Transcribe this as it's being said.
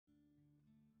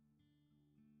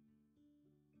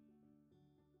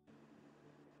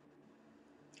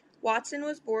Watson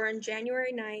was born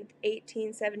January 9,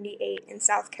 1878 in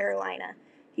South Carolina.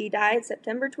 He died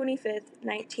September 25,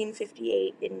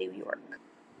 1958 in New York.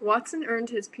 Watson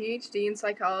earned his Ph.D. in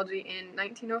psychology in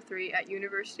 1903 at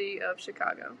University of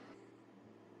Chicago.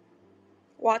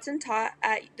 Watson taught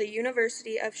at the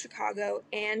University of Chicago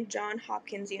and Johns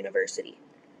Hopkins University.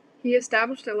 He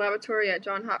established a laboratory at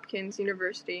Johns Hopkins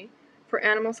University for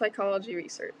animal psychology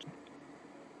research.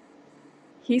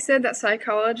 He said that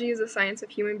psychology is the science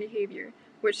of human behavior,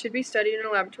 which should be studied in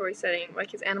a laboratory setting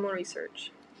like his animal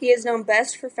research. He is known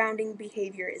best for founding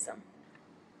behaviorism.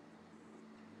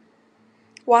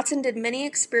 Watson did many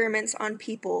experiments on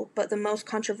people, but the most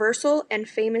controversial and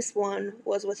famous one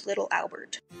was with little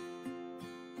Albert.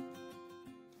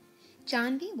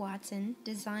 John B. Watson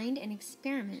designed an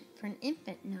experiment for an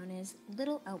infant known as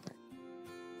Little Albert.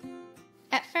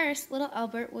 At first, Little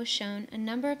Albert was shown a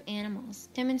number of animals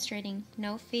demonstrating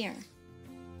no fear.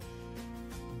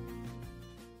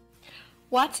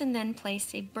 Watson then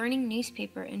placed a burning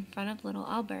newspaper in front of Little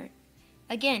Albert.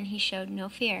 Again, he showed no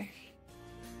fear.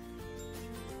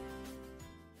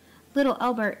 Little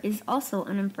Albert is also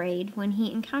unafraid when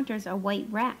he encounters a white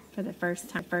rat for the first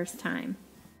time.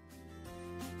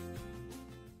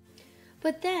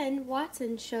 But then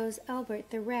Watson shows Albert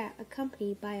the rat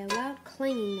accompanied by a loud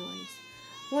clanging noise,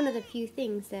 one of the few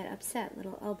things that upset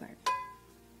little Albert.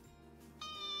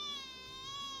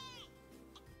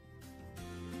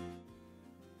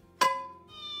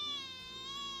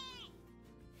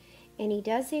 And he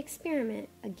does the experiment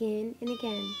again and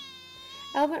again.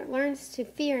 Albert learns to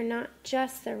fear not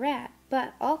just the rat,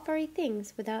 but all furry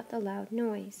things without the loud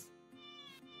noise.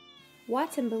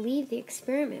 Watson believed the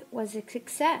experiment was a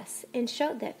success and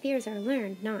showed that fears are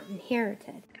learned, not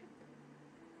inherited.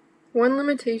 One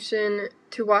limitation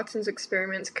to Watson's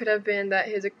experiments could have been that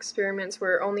his experiments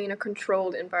were only in a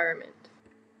controlled environment.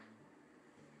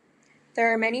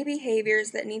 There are many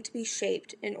behaviors that need to be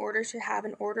shaped in order to have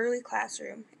an orderly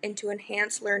classroom and to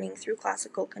enhance learning through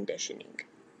classical conditioning.